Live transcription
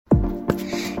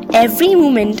every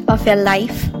moment of your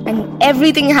life and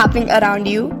everything happening around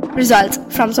you results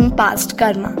from some past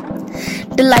karma.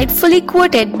 Delightfully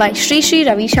quoted by Sri Sri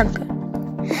Ravi Shankar.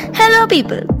 Hello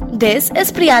people, this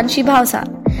is Priyanshi Bhavsa,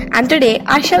 and today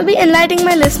I shall be enlightening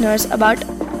my listeners about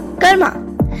karma,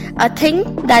 a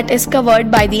thing that is covered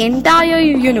by the entire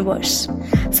universe.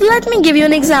 So let me give you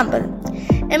an example.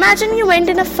 Imagine you went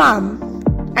in a farm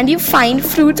and you find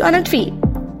fruits on a tree.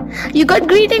 You got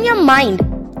greed in your mind.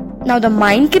 Now the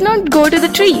mind cannot go to the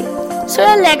tree, so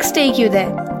your legs take you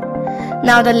there.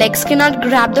 Now the legs cannot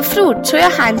grab the fruit, so your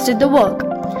hands did the work.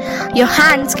 Your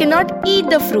hands cannot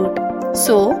eat the fruit,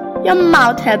 so your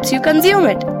mouth helps you consume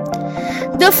it.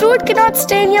 The fruit cannot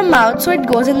stay in your mouth, so it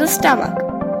goes in the stomach.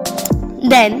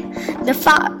 Then the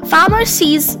farmer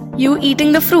sees you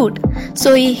eating the fruit,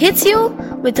 so he hits you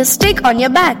with a stick on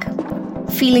your back.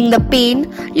 Feeling the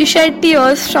pain, you shed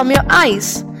tears from your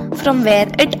eyes, from where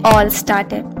it all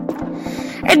started.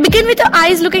 It began with your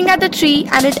eyes looking at the tree,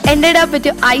 and it ended up with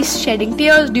your eyes shedding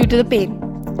tears due to the pain.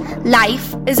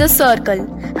 Life is a circle,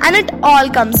 and it all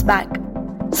comes back.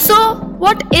 So,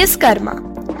 what is karma?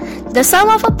 The sum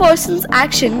of a person's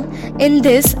action in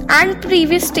this and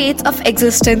previous states of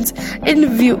existence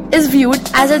is viewed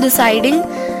as a deciding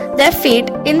their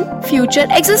fate in future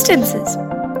existences.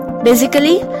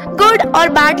 Basically, good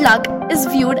or bad luck is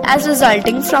viewed as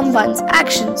resulting from one's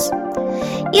actions.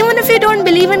 Even if you don't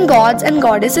believe in gods and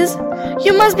goddesses,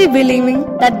 you must be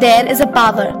believing that there is a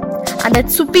power, and that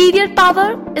superior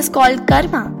power is called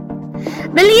karma.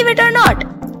 Believe it or not,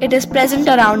 it is present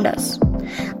around us.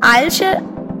 I'll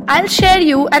share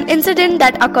you an incident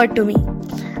that occurred to me.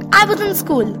 I was in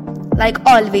school. Like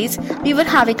always, we were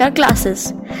having our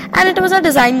classes, and it was a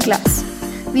design class.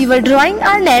 We were drawing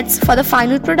our nets for the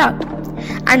final product,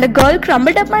 and a girl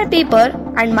crumbled up my paper,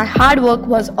 and my hard work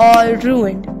was all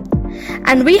ruined.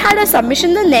 And we had a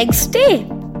submission the next day.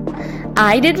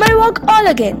 I did my work all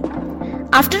again.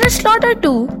 After a slot or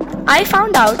two, I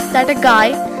found out that a guy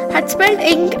had spilled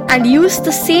ink and used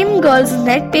the same girl's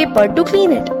net paper to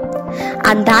clean it.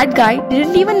 And that guy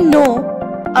didn't even know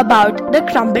about the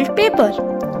crumbled paper.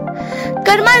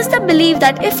 Karma is the belief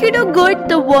that if you do good,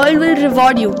 the world will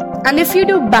reward you, and if you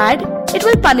do bad, it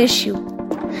will punish you.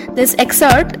 This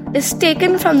excerpt is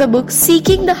taken from the book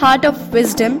Seeking the Heart of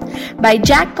Wisdom by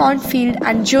Jack Cornfield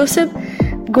and Joseph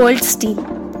Goldstein.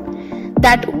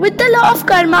 That with the law of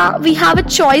karma, we have a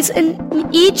choice in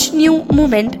each new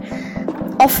moment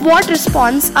of what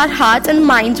response our hearts and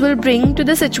minds will bring to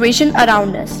the situation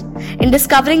around us. In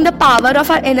discovering the power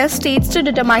of our inner states to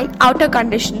determine outer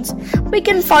conditions, we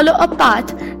can follow a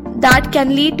path that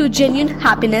can lead to genuine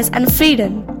happiness and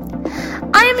freedom.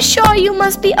 I am sure you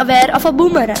must be aware of a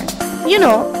boomerang. You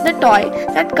know, the toy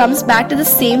that comes back to the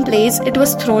same place it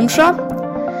was thrown from?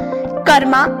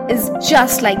 Karma is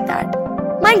just like that.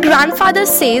 My grandfather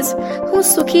says, "Hu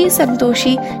sukhi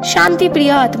santoshi shanti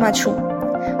priya atma chu."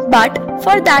 But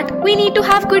for that, we need to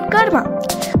have good karma.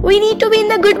 We need to be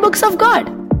in the good books of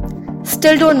God.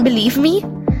 Still don't believe me?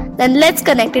 Then let's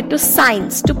connect it to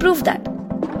science to prove that.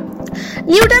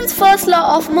 Newton's first law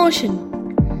of motion.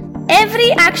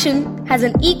 Every action has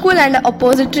an equal and an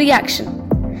opposite reaction.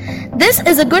 This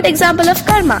is a good example of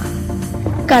karma.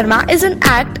 Karma is an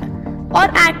act or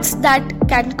acts that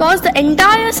can cause the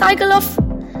entire cycle of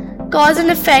cause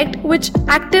and effect, which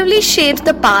actively shapes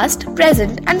the past,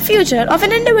 present and future of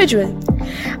an individual.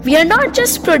 We are not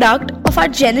just product of our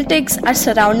genetics, our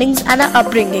surroundings and our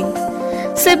upbringing.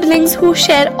 Siblings who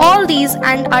share all these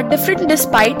and are different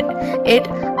despite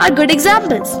it are good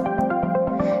examples.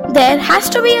 There has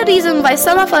to be a reason why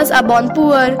some of us are born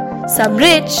poor, some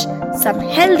rich, some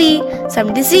healthy, some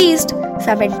diseased,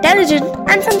 some intelligent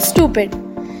and some stupid.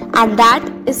 And that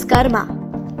is karma.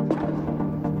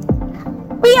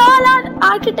 We all are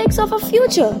architects of a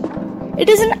future. It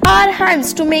is in our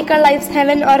hands to make our lives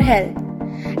heaven or hell.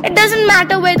 It doesn't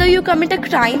matter whether you commit a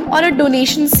crime or a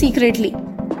donation secretly.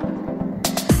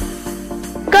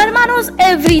 Karma knows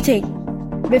everything.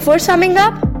 Before summing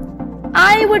up,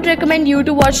 I would recommend you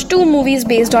to watch 2 movies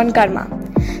based on karma.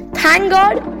 Thank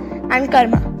God and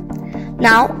Karma.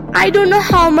 Now, I don't know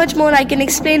how much more I can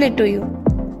explain it to you,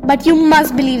 but you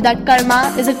must believe that karma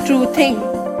is a true thing.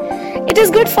 It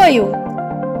is good for you.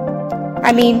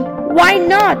 I mean, why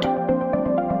not?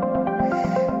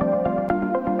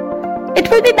 It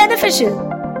will be beneficial.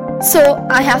 So,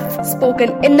 I have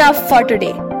spoken enough for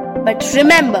today. But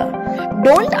remember,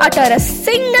 don't utter a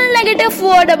single negative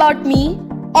word about me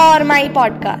or my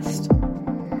podcast.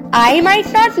 I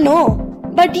might not know,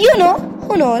 but you know,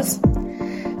 who knows?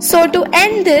 So to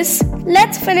end this,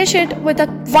 let's finish it with a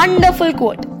wonderful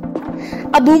quote.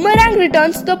 A boomerang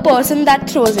returns to the person that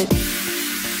throws it.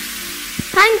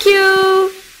 Thank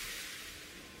you.